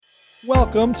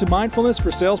Welcome to Mindfulness for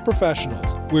Sales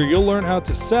Professionals, where you'll learn how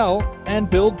to sell and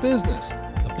build business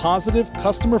the positive,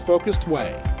 customer-focused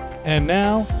way. And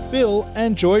now, Bill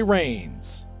and Joy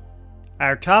Rains.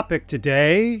 Our topic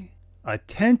today,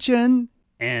 attention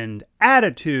and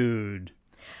attitude.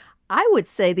 I would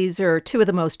say these are two of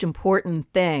the most important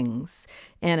things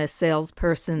in a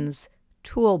salesperson's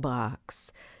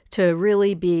toolbox, to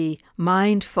really be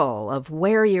mindful of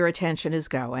where your attention is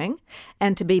going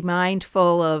and to be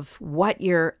mindful of what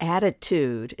your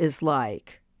attitude is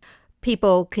like.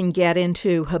 People can get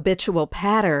into habitual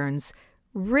patterns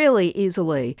really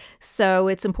easily, so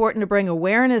it's important to bring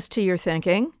awareness to your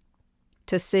thinking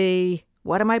to see,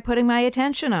 what am I putting my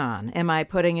attention on? Am I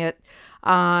putting it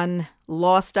on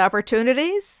lost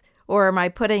opportunities, or am I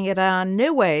putting it on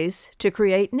new ways to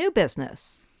create new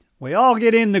business? We all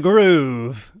get in the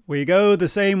groove. We go the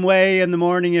same way in the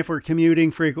morning if we're commuting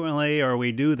frequently, or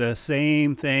we do the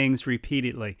same things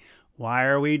repeatedly. Why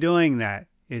are we doing that?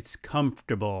 It's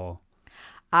comfortable.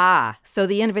 So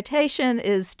the invitation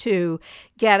is to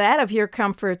get out of your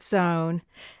comfort zone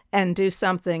and do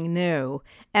something new.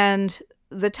 And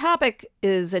the topic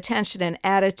is attention and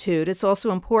attitude. It's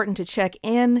also important to check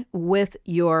in with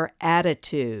your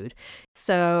attitude.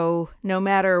 So no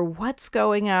matter what's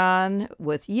going on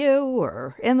with you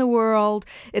or in the world,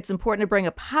 it's important to bring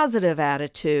a positive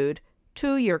attitude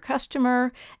to your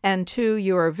customer and to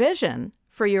your vision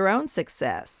for your own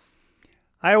success.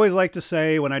 I always like to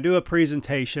say when I do a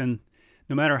presentation,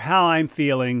 no matter how I'm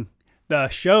feeling, the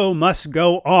show must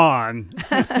go on.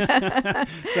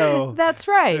 So that's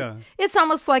right. Yeah. It's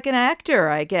almost like an actor,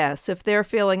 I guess. If they're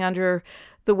feeling under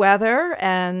the weather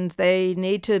and they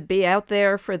need to be out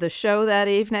there for the show that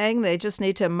evening, they just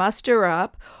need to muster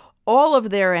up all of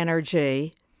their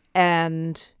energy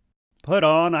and put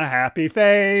on a happy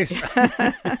face.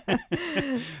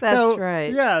 That's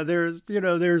right. Yeah, there's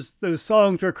those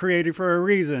songs were created for a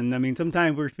reason. I mean,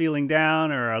 sometimes we're feeling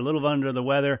down or a little under the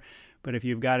weather, but if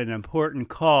you've got an important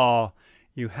call,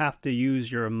 you have to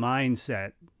use your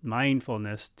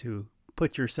mindfulness to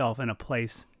put yourself in a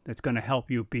place that's going to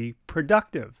help you be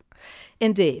productive.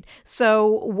 Indeed. So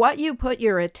what you put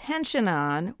your attention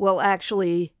on will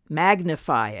actually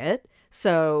magnify it.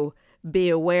 So be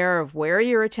aware of where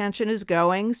your attention is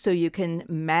going so you can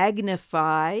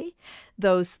magnify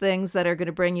those things that are going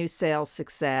to bring you sales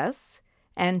success,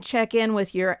 and check in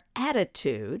with your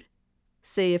attitude.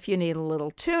 See if you need a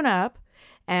little tune-up,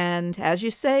 and as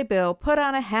you say, Bill, put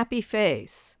on a happy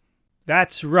face.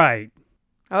 That's right.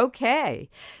 Okay.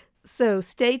 So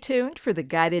stay tuned for the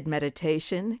guided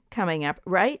meditation coming up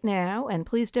right now, and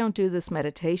please don't do this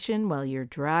meditation while you're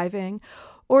driving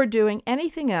or doing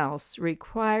anything else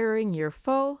requiring your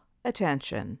full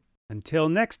attention. Until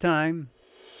next time.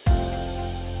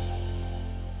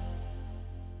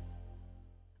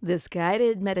 This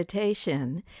guided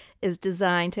meditation is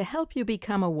designed to help you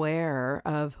become aware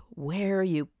of where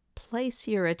you place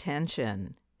your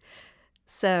attention.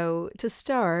 So, to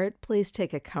start, please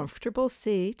take a comfortable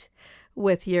seat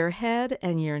with your head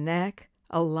and your neck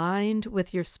aligned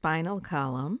with your spinal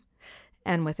column,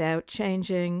 and without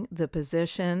changing the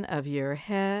position of your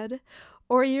head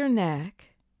or your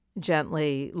neck,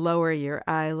 gently lower your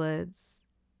eyelids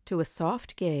to a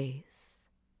soft gaze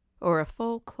or a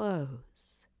full close.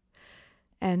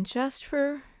 And just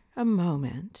for a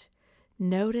moment,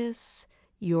 notice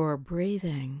your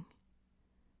breathing,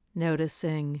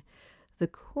 noticing the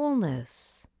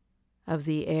coolness of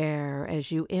the air as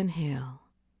you inhale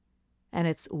and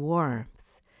its warmth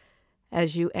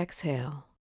as you exhale.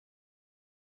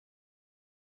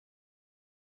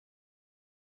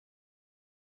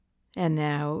 And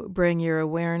now bring your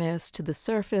awareness to the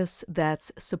surface that's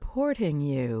supporting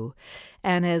you.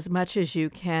 And as much as you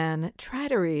can, try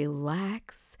to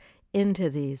relax into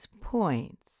these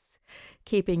points,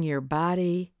 keeping your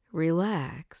body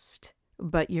relaxed,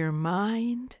 but your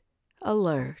mind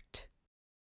alert.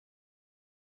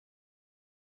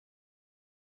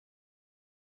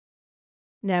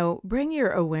 Now bring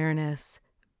your awareness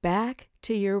back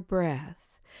to your breath,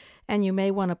 and you may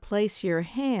want to place your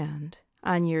hand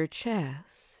on your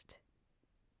chest.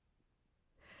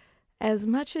 As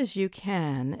much as you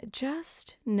can,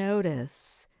 just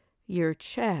notice your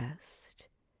chest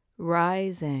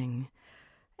rising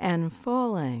and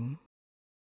falling.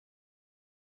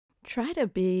 Try to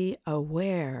be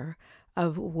aware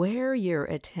of where your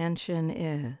attention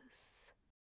is.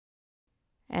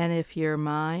 And if your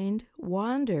mind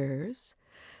wanders,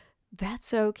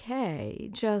 that's okay.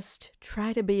 Just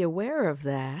try to be aware of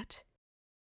that.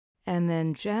 And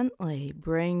then gently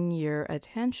bring your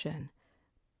attention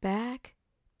back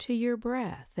to your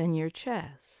breath and your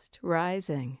chest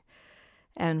rising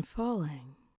and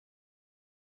falling.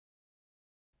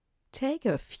 Take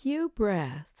a few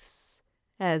breaths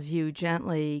as you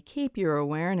gently keep your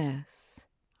awareness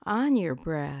on your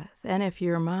breath, and if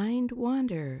your mind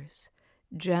wanders,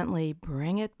 gently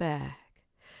bring it back,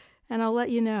 and I'll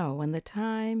let you know when the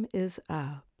time is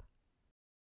up.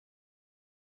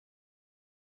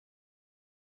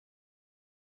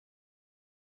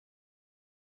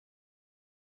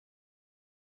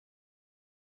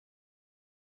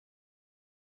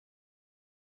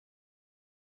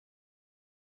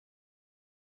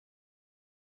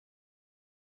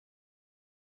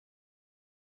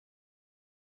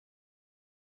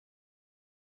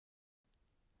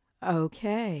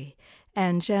 Okay,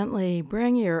 and gently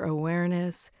bring your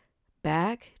awareness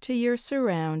back to your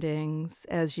surroundings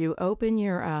as you open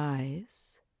your eyes.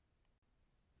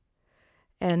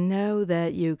 And know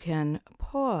that you can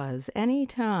pause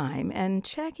anytime and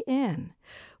check in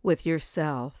with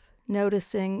yourself,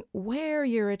 noticing where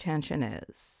your attention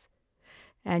is.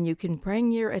 And you can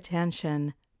bring your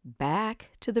attention back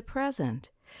to the present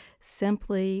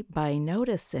simply by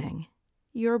noticing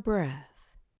your breath.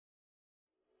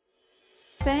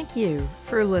 Thank you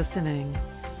for listening.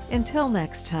 Until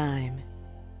next time.